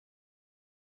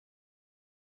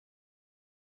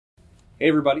Hey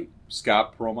everybody,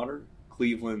 Scott Perlmuter,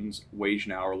 Cleveland's wage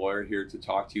and hour lawyer, here to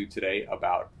talk to you today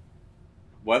about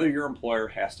whether your employer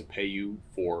has to pay you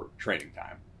for training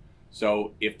time.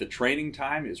 So if the training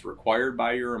time is required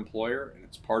by your employer and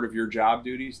it's part of your job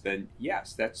duties, then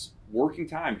yes, that's working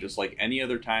time just like any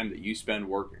other time that you spend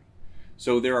working.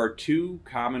 So there are two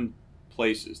common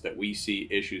places that we see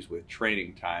issues with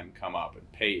training time come up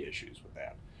and pay issues with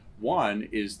that. One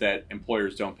is that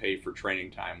employers don't pay for training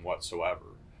time whatsoever.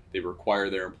 They require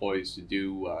their employees to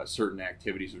do certain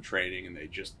activities of training and they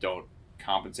just don't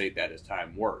compensate that as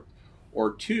time worked.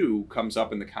 Or two comes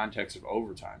up in the context of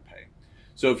overtime pay.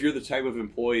 So if you're the type of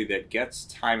employee that gets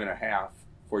time and a half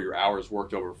for your hours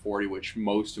worked over 40, which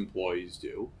most employees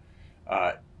do,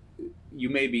 you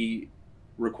may be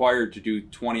required to do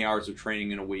 20 hours of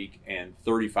training in a week and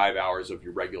 35 hours of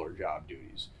your regular job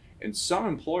duties. And some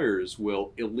employers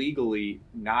will illegally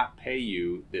not pay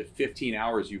you the 15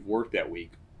 hours you've worked that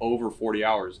week over 40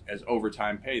 hours as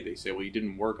overtime pay. They say, well, you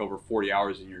didn't work over 40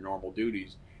 hours in your normal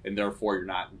duties, and therefore you're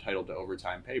not entitled to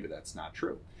overtime pay, but that's not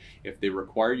true. If they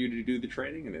require you to do the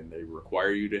training and then they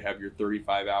require you to have your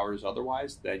 35 hours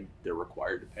otherwise, then they're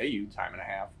required to pay you time and a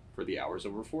half for the hours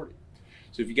over 40.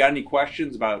 So if you got any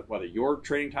questions about whether your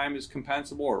training time is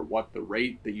compensable or what the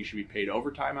rate that you should be paid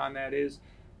overtime on that is,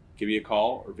 give me a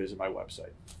call or visit my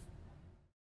website.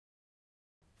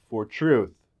 For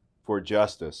truth, for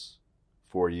justice,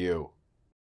 for you.